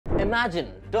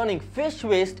Imagine turning fish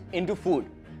waste into food,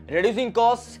 reducing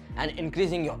costs and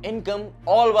increasing your income,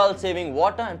 all while saving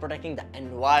water and protecting the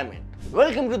environment.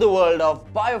 Welcome to the world of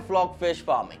Biofloc fish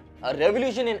farming, a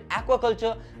revolution in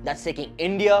aquaculture that's taking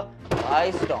India by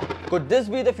storm. Could this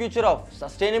be the future of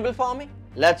sustainable farming?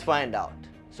 Let's find out.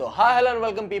 So hi, hello and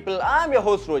welcome people. I'm your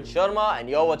host Rohit Sharma and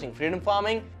you're watching Freedom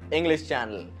Farming English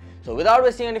channel. So without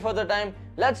wasting any further time,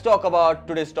 let's talk about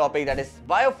today's topic, that is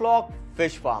Biofloc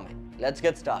fish farming. Let's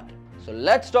get started. So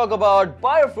let's talk about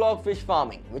Biofloc fish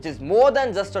farming, which is more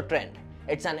than just a trend.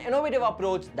 It's an innovative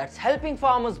approach that's helping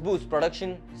farmers boost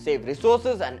production, save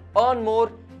resources and earn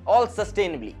more, all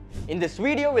sustainably. In this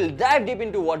video, we'll dive deep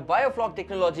into what Biofloc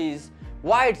technology is,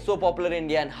 why it's so popular in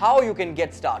India and how you can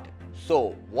get started.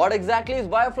 So what exactly is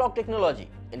Biofloc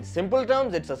technology? In simple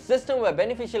terms, it's a system where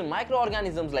beneficial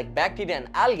microorganisms like bacteria and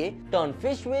algae turn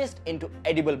fish waste into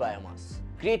edible biomass,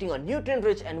 creating a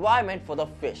nutrient-rich environment for the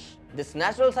fish. This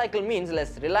natural cycle means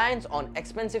less reliance on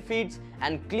expensive feeds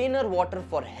and cleaner water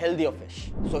for healthier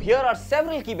fish. So here are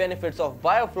several key benefits of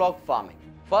Biofloc farming.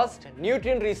 First,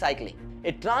 nutrient recycling.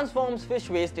 It transforms fish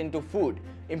waste into food,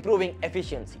 improving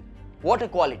efficiency. Water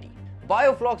quality.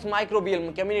 Biofloc's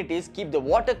microbial communities keep the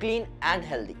water clean and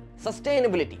healthy.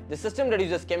 Sustainability. The system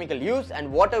reduces chemical use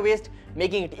and water waste,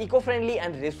 making it eco-friendly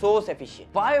and resource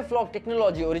efficient. Biofloc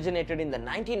technology originated in the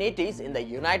 1980s in the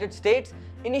United States,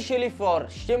 initially for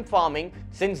shrimp farming.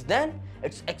 Since then,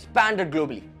 it's expanded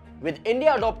globally, with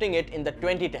India adopting it in the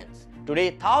 2010s. Today,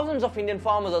 thousands of Indian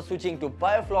farmers are switching to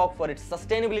Biofloc for its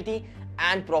sustainability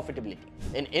and profitability.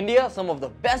 In India, some of the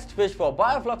best fish for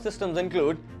Biofloc systems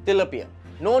include tilapia,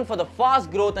 known for the fast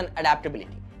growth and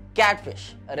adaptability.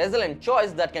 Catfish, a resilient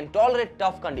choice that can tolerate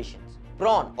tough conditions.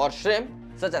 Prawn or shrimp,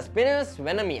 such as Pinus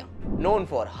venemia, known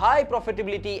for high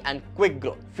profitability and quick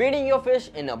growth. Feeding your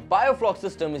fish in a Biofloc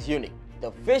system is unique.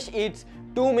 The fish eats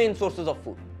two main sources of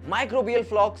food: microbial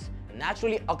flocs,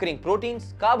 naturally occurring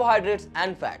proteins, carbohydrates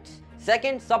and fats.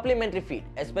 Second, supplementary feed,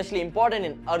 especially important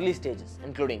in early stages,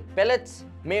 including pellets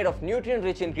made of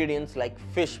nutrient-rich ingredients like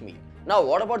fish meal. Now,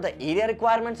 what about the area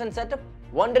requirements and setup?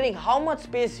 Wondering how much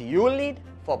space you will need?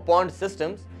 For pond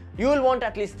systems, you will want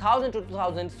at least 1000 to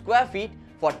 2000 square feet.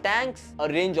 For tanks, a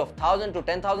range of 1000 to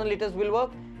 10,000 liters will work,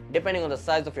 depending on the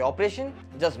size of your operation.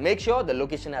 Just make sure the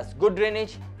location has good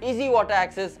drainage, easy water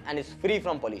access and is free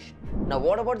from pollution. Now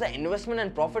what about the investment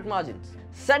and profit margins?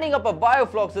 Setting up a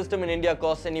Biofloc system in India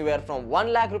costs anywhere from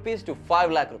 1 lakh rupees to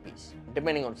 5 lakh rupees,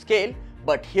 depending on scale.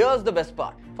 But here's the best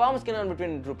part. Farmers can earn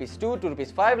between rupees 2 to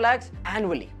rupees 5 lakhs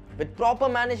annually. With proper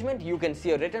management, you can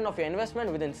see a return of your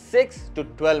investment within 6 to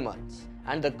 12 months.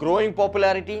 And the growing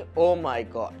popularity, oh my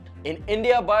god. In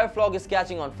India, Biofloc is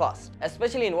catching on fast,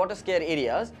 especially in water-scarce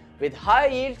areas with high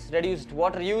yields, reduced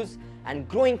water use and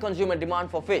growing consumer demand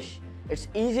for fish. It's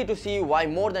easy to see why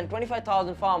more than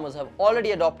 25,000 farmers have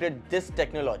already adopted this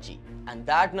technology, and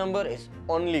that number is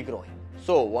only growing.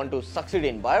 So, want to succeed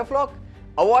in Biofloc?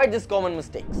 Avoid these common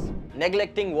mistakes.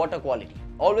 Neglecting water quality.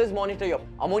 Always monitor your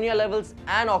ammonia levels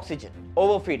and oxygen.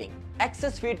 Overfeeding.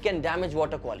 Excess feed can damage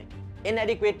water quality.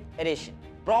 Inadequate aeration.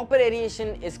 Proper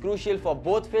aeration is crucial for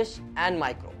both fish and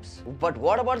microbes. But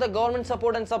what about the government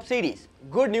support and subsidies?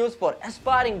 Good news for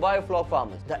aspiring Biofloc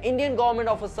farmers. The Indian government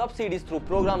offers subsidies through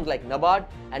programs like NABARD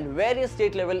and various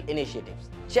state-level initiatives.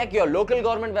 Check your local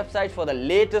government website for the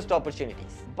latest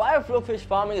opportunities. Biofloc fish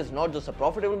farming is not just a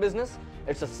profitable business,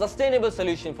 it's a sustainable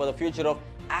solution for the future of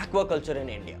aquaculture in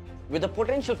India. With the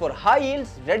potential for high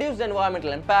yields, reduced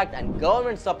environmental impact and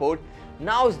government support,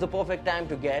 now is the perfect time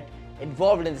to get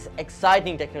involved in this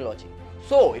exciting technology.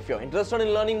 So, if you're interested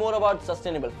in learning more about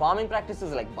sustainable farming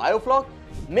practices like Biofloc,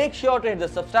 make sure to hit the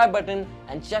subscribe button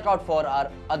and check out for our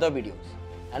other videos.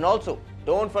 And also,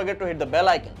 don't forget to hit the bell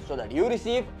icon so that you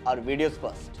receive our videos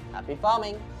first. Happy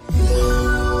farming!